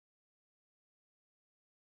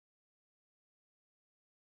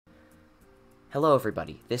Hello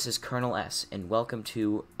everybody, this is Colonel S, and welcome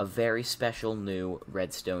to a very special new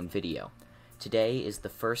Redstone video. Today is the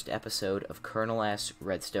first episode of Colonel S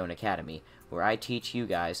Redstone Academy, where I teach you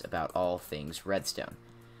guys about all things redstone.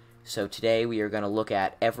 So today we are going to look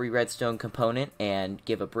at every redstone component and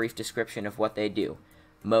give a brief description of what they do.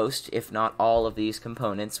 Most, if not all, of these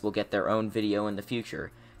components will get their own video in the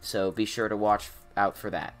future, so be sure to watch out for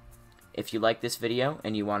that. If you like this video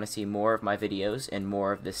and you want to see more of my videos and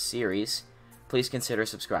more of this series, please consider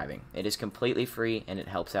subscribing. It is completely free and it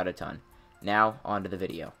helps out a ton. Now, on to the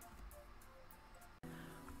video.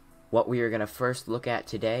 What we are going to first look at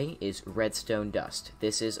today is redstone dust.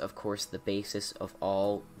 This is, of course, the basis of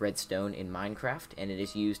all redstone in Minecraft, and it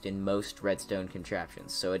is used in most redstone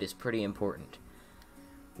contraptions, so it is pretty important.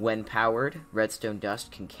 When powered, redstone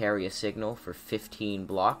dust can carry a signal for 15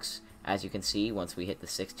 blocks. As you can see, once we hit the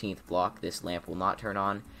 16th block, this lamp will not turn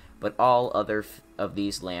on, but all other of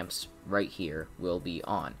these lamps right here will be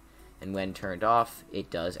on, and when turned off,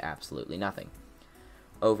 it does absolutely nothing.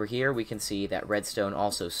 Over here we can see that redstone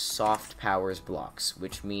also soft powers blocks,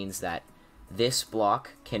 which means that this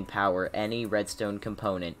block can power any redstone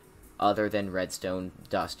component other than redstone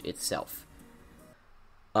dust itself.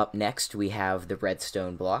 Up next we have the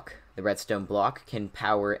redstone block. The redstone block can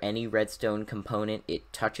power any redstone component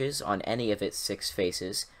it touches on any of its 6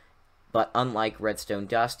 faces, but unlike redstone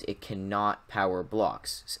dust, it cannot power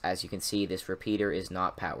blocks. As you can see, this repeater is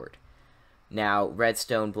not powered. Now,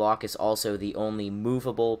 redstone block is also the only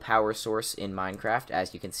movable power source in Minecraft.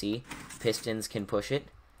 As you can see, pistons can push it.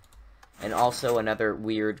 And also another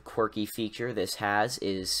weird, quirky feature this has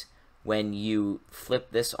is when you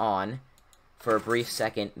flip this on, for a brief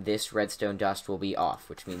second, this redstone dust will be off,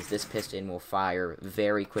 which means this piston will fire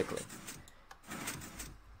very quickly.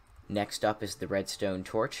 Next up is the redstone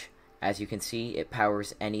torch. As you can see, it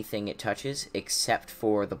powers anything it touches except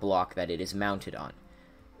for the block that it is mounted on.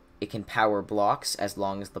 It can power blocks as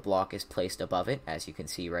long as the block is placed above it, as you can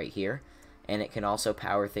see right here, and it can also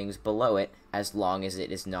power things below it as long as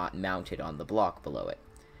it is not mounted on the block below it.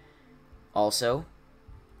 Also,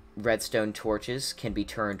 redstone torches can be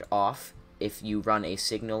turned off if you run a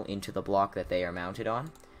signal into the block that they are mounted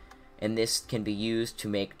on, and this can be used to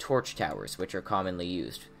make torch towers, which are commonly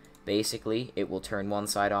used. Basically, it will turn one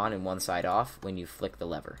side on and one side off when you flick the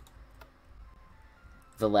lever.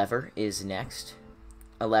 The lever is next.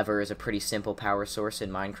 A lever is a pretty simple power source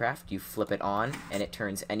in Minecraft. You flip it on, and it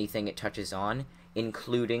turns anything it touches on,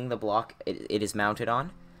 including the block it is mounted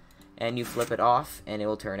on. And you flip it off, and it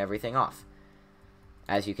will turn everything off.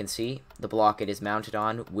 As you can see, the block it is mounted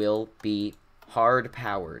on will be hard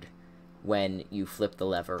powered when you flip the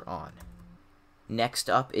lever on. Next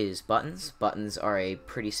up is buttons. Buttons are a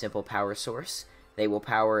pretty simple power source. They will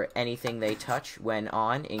power anything they touch when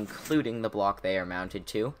on, including the block they are mounted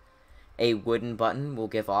to. A wooden button will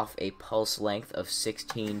give off a pulse length of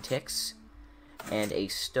 16 ticks, and a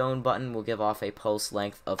stone button will give off a pulse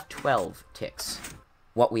length of 12 ticks.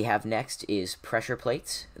 What we have next is pressure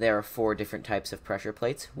plates. There are 4 different types of pressure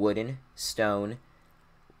plates: wooden, stone,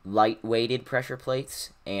 light-weighted pressure plates,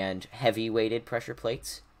 and heavy-weighted pressure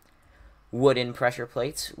plates. Wooden pressure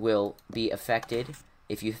plates will be affected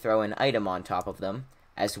if you throw an item on top of them,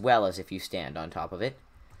 as well as if you stand on top of it.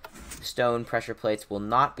 Stone pressure plates will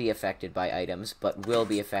not be affected by items, but will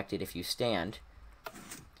be affected if you stand.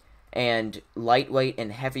 And lightweight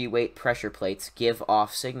and heavyweight pressure plates give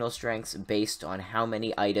off signal strengths based on how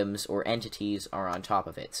many items or entities are on top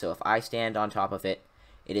of it. So if I stand on top of it,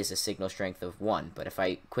 it is a signal strength of 1, but if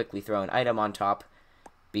I quickly throw an item on top,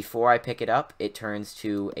 before I pick it up, it turns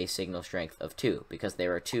to a signal strength of 2, because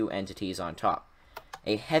there are 2 entities on top.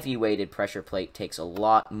 A heavy-weighted pressure plate takes a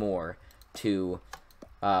lot more to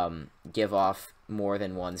give off more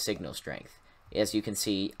than 1 signal strength. As you can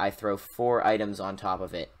see, I throw 4 items on top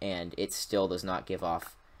of it, and it still does not give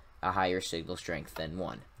off a higher signal strength than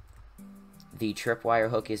 1. The tripwire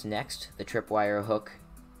hook is next. The tripwire hook,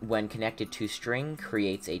 when connected to string,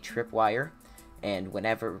 creates a tripwire. And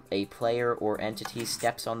whenever a player or entity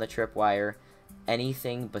steps on the tripwire,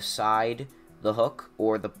 anything beside the hook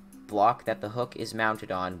or the block that the hook is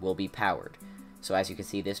mounted on will be powered. So as you can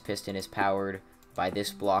see, this piston is powered by this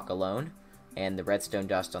block alone, and the redstone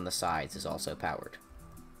dust on the sides is also powered.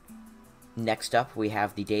 Next up, we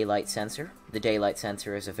have the daylight sensor. The daylight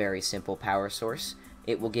sensor is a very simple power source.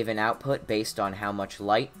 It will give an output based on how much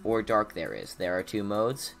light or dark there is. There are 2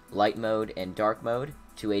 modes, light mode and dark mode,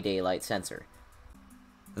 to a daylight sensor.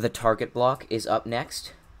 The target block is up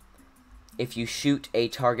next. If you shoot a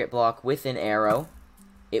target block with an arrow,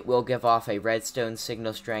 it will give off a redstone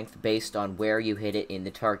signal strength based on where you hit it in the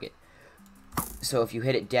target. So if you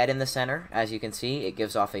hit it dead in the center, as you can see, it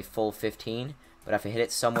gives off a full 15, but if I hit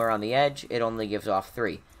it somewhere on the edge, it only gives off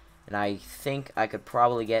 3. And I think I could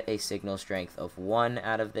probably get a signal strength of 1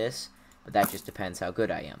 out of this, but that just depends how good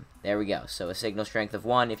I am. There we go. So a signal strength of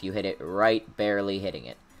 1 if you hit it right, barely hitting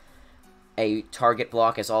it. A target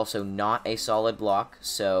block is also not a solid block,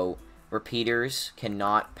 so repeaters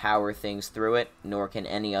cannot power things through it, nor can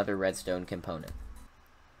any other redstone component.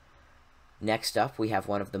 Next up, we have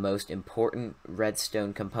one of the most important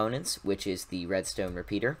redstone components, which is the redstone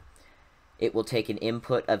repeater. It will take an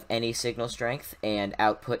input of any signal strength and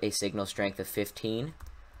output a signal strength of 15.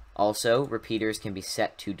 Also, repeaters can be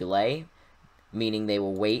set to delay, meaning they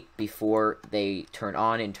will wait before they turn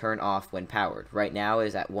on and turn off when powered. Right now it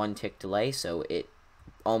is at 1 tick delay, so it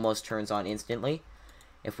almost turns on instantly.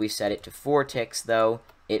 If we set it to 4 ticks, though,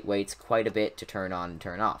 it waits quite a bit to turn on and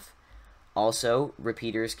turn off. Also,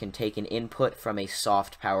 repeaters can take an input from a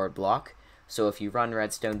soft powered block, so if you run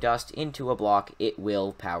redstone dust into a block, it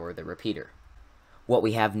will power the repeater. What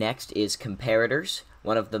we have next is comparators,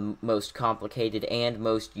 one of the most complicated and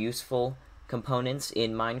most useful components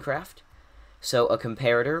in Minecraft. So a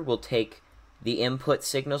comparator will take the input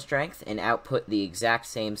signal strength and output the exact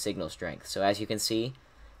same signal strength. So as you can see,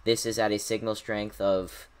 this is at a signal strength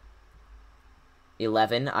of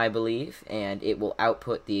 11, I believe, and it will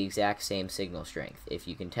output the exact same signal strength, if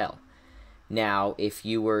you can tell. Now, if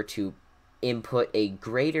you were to input a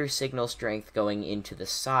greater signal strength going into the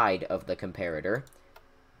side of the comparator,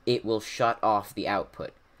 it will shut off the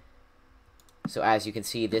output. So as you can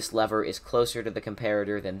see, this lever is closer to the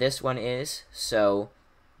comparator than this one is, so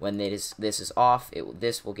when this is off,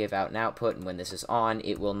 this will give out an output, and when this is on,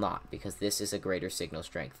 it will not, because this is a greater signal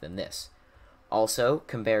strength than this. Also,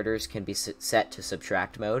 comparators can be set to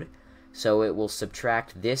subtract mode, so it will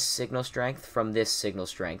subtract this signal strength from this signal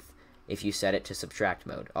strength if you set it to subtract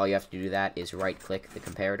mode. All you have to do that is right-click the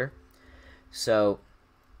comparator. So,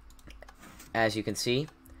 as you can see,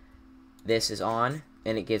 this is on,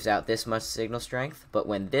 and it gives out this much signal strength, but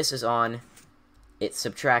when this is on, it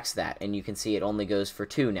subtracts that, and you can see it only goes for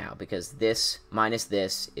 2 now, because this minus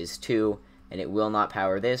this is 2, and it will not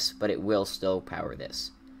power this, but it will still power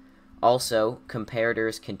this. Also,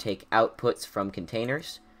 comparators can take outputs from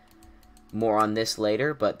containers. More on this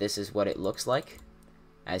later, but this is what it looks like.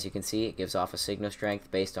 As you can see, it gives off a signal strength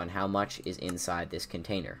based on how much is inside this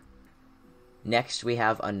container. Next, we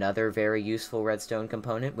have another very useful redstone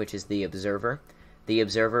component, which is the observer. The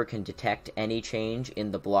observer can detect any change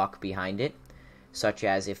in the block behind it, such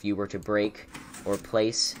as if you were to break or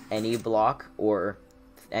place any block or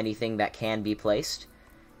anything that can be placed.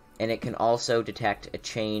 And it can also detect a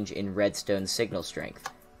change in redstone signal strength.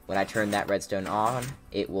 When I turn that redstone on,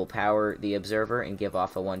 it will power the observer and give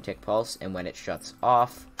off a 1-tick pulse, and when it shuts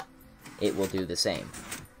off, it will do the same.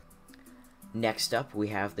 Next up, we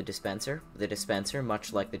have the dispenser. The dispenser,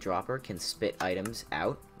 much like the dropper, can spit items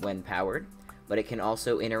out when powered, but it can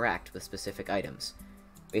also interact with specific items.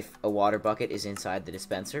 If a water bucket is inside the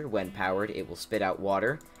dispenser, when powered, it will spit out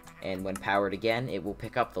water, and when powered again, it will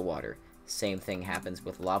pick up the water. Same thing happens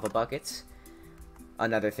with lava buckets.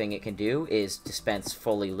 Another thing it can do is dispense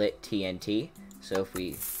fully lit TNT. So if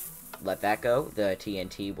we let that go, the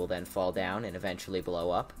TNT will then fall down and eventually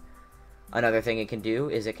blow up. Another thing it can do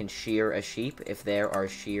is it can shear a sheep if there are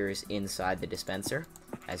shears inside the dispenser,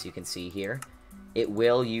 as you can see here. It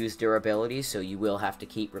will use durability, so you will have to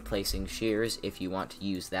keep replacing shears if you want to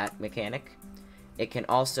use that mechanic. It can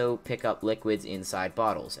also pick up liquids inside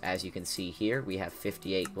bottles. As you can see here, we have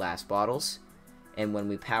 58 glass bottles, and when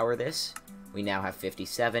we power this, we now have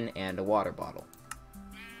 57 and a water bottle.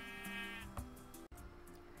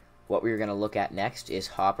 What we're going to look at next is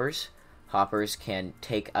hoppers. Hoppers can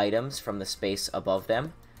take items from the space above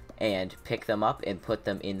them and pick them up and put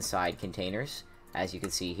them inside containers, as you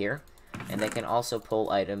can see here, and they can also pull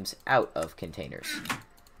items out of containers.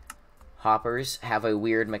 Hoppers have a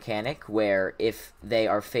weird mechanic where if they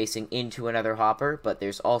are facing into another hopper, but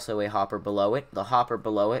there's also a hopper below it, the hopper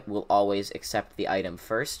below it will always accept the item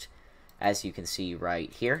first. As you can see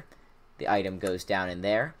right here, the item goes down in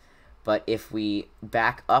there. But if we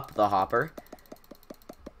back up the hopper,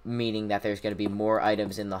 meaning that there's going to be more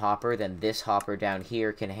items in the hopper than this hopper down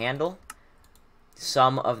here can handle,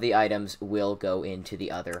 some of the items will go into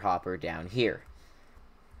the other hopper down here.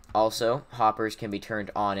 Also, hoppers can be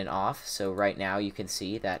turned on and off, so right now you can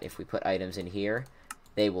see that if we put items in here,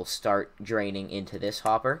 they will start draining into this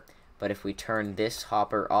hopper, but if we turn this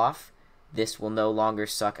hopper off, this will no longer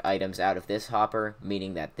suck items out of this hopper,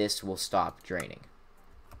 meaning that this will stop draining.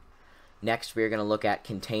 Next, we're going to look at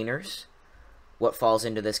containers. What falls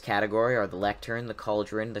into this category are the lectern, the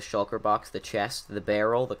cauldron, the shulker box, the chest, the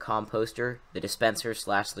barrel, the composter, the dispenser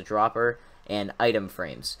 / the dropper, and item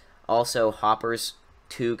frames. Also, hoppers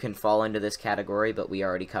too can fall into this category, but we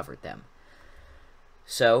already covered them.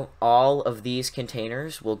 So, all of these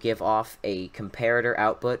containers will give off a comparator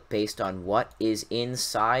output based on what is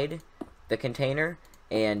inside the container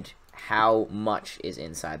and how much is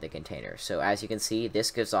inside the container. So, as you can see, this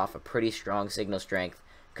gives off a pretty strong signal strength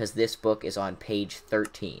because this book is on page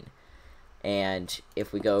 13. And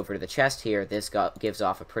if we go over to the chest here, this gives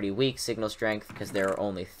off a pretty weak signal strength because there are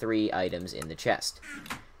only 3 items in the chest.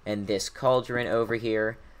 And this cauldron over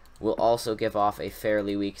here will also give off a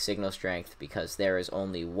fairly weak signal strength because there is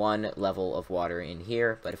only 1 level of water in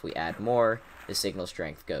here, but if we add more, the signal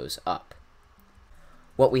strength goes up.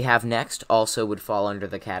 What we have next also would fall under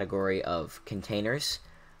the category of containers,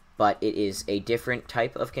 but it is a different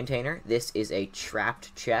type of container. This is a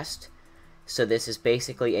trapped chest. So this is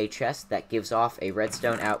basically a chest that gives off a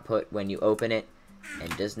redstone output when you open it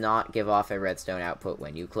and does not give off a redstone output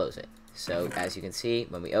when you close it. So as you can see,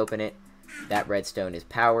 when we open it, that redstone is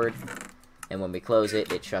powered, and when we close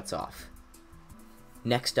it, it shuts off.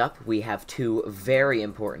 Next up, we have 2 very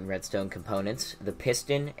important redstone components, the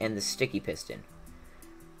piston and the sticky piston.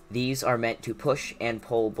 These are meant to push and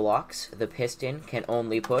pull blocks. The piston can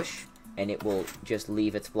only push, and it will just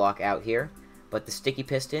leave its block out here, but the sticky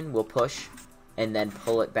piston will push and then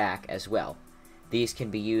pull it back as well. These can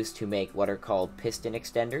be used to make what are called piston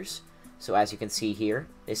extenders. So as you can see here,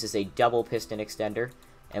 this is a double piston extender,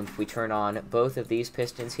 and if we turn on both of these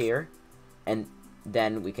pistons here, and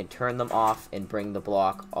then we can turn them off and bring the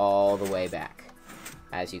block all the way back,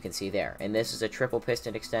 as you can see there. And this is a triple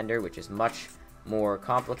piston extender, which is much more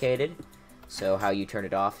complicated. So how you turn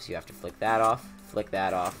it off is you have to flick that off, flick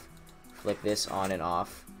this on and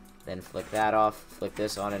off, then flick that off, flick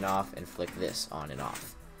this on and off, and flick this on and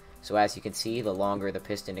off. So as you can see, the longer the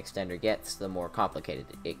piston extender gets, the more complicated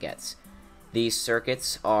it gets. These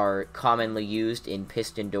circuits are commonly used in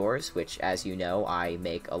piston doors, which, as you know, I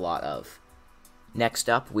make a lot of. Next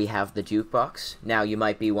up, we have the jukebox. Now, you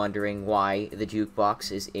might be wondering why the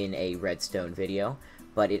jukebox is in a redstone video,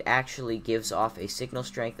 but it actually gives off a signal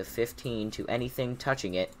strength of 15 to anything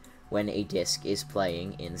touching it when a disc is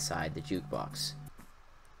playing inside the jukebox.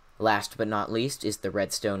 Last but not least is the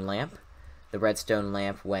redstone lamp. The redstone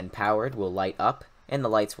lamp, when powered, will light up, and the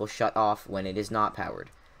lights will shut off when it is not powered.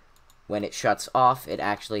 When it shuts off, it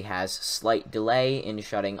actually has slight delay in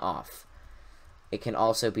shutting off. It can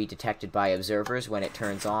also be detected by observers when it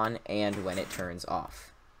turns on and when it turns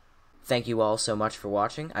off. Thank you all so much for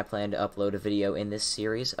watching. I plan to upload a video in this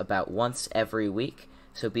series about once every week,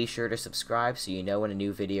 so be sure to subscribe so you know when a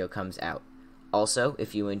new video comes out. Also,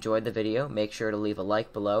 if you enjoyed the video, make sure to leave a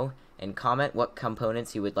like below and comment what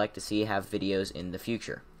components you would like to see have videos in the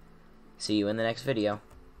future. See you in the next video.